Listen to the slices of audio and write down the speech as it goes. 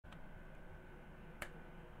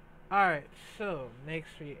Alright, so next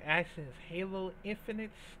reaction is Halo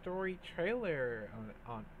Infinite story trailer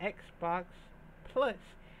on Xbox Plus.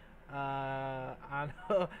 On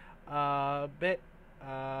bet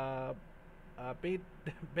beat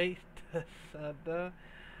Bethesda.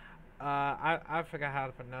 I forgot how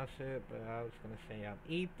to pronounce it, but I was gonna say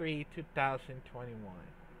E3 2021.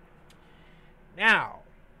 Now,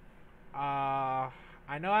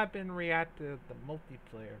 I know I've been reacting to the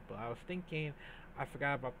multiplayer, but I was thinking I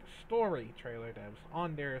forgot about the story trailer that was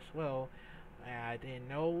on there as well. I didn't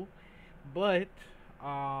know, but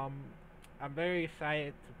um, I'm very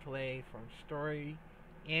excited to play from story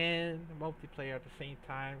and multiplayer at the same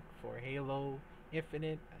time for Halo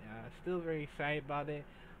Infinite. Still very excited about it,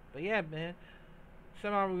 but yeah, man.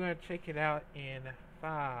 Somehow we're gonna check it out in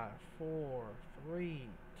five, four, three,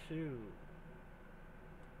 two.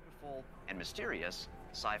 Beautiful and mysterious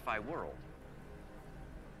sci-fi world.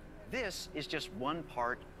 This is just one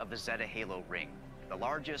part of the Zeta Halo ring, the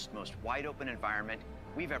largest, most wide-open environment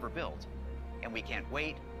we've ever built, and we can't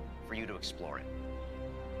wait for you to explore it.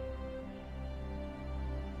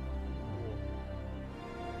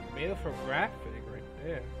 Beautiful graphic right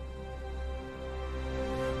there.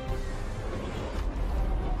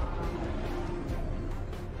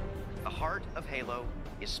 The heart of Halo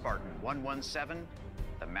is Spartan 117,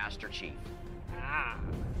 the Master Chief. Ah,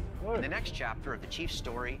 In good. the next chapter of the Chief's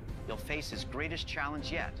story, you'll face his greatest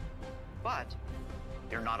challenge yet. But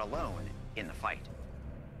you're not alone in the fight.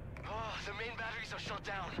 Oh, the main batteries are shut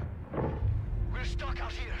down. We're stuck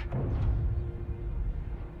out here.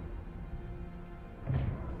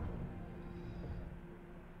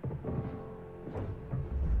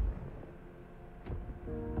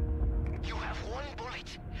 You have one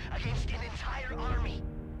bullet against an entire army.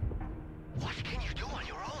 What can you do on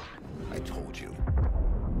your own? I told you.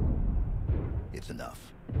 It's enough.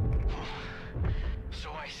 So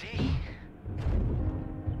I see.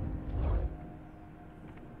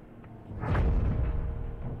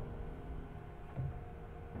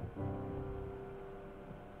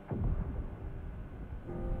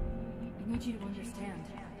 I need you to understand.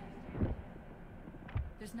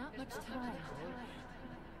 There's not much time.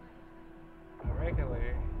 A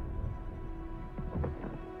regular.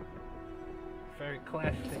 Very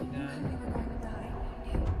classic If you knew now. you were going to die,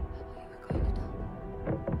 you knew what you were going to die.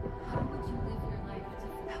 How would you live your life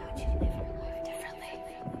differently? How would you live your life differently?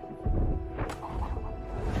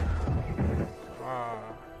 Ah,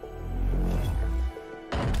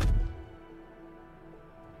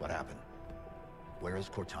 What happened? Where is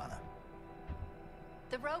Cortana?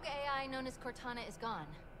 The rogue AI known as Cortana is gone.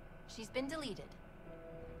 She's been deleted.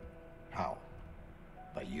 How?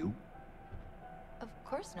 By you? Of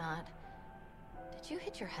course not. Did you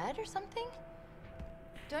hit your head or something?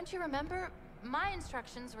 Don't you remember? My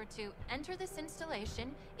instructions were to enter this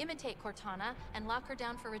installation, imitate Cortana, and lock her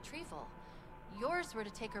down for retrieval. Yours were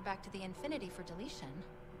to take her back to the Infinity for deletion.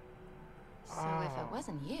 So if Oh. it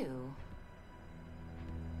wasn't you...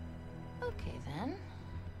 Okay then.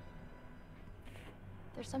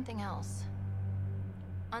 There's something else.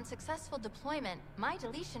 On successful deployment, my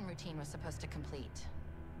deletion routine was supposed to complete.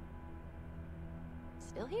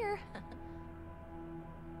 Still here.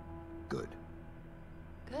 Good.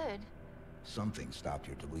 Good. Something stopped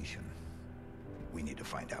your deletion. We need to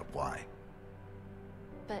find out why.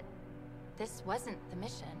 But this wasn't the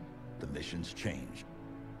mission. The missions changed.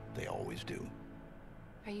 They always do.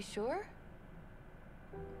 Are you sure?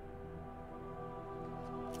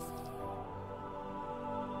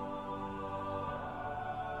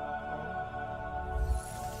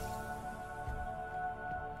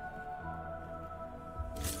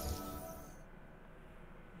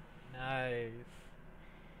 nice.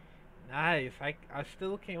 Nice. I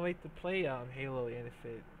still can't wait to play Halo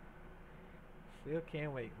Infinite. Still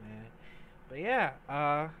can't wait, man. But yeah,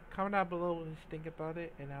 comment down below what you think about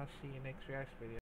it, and I'll see you next reaction video.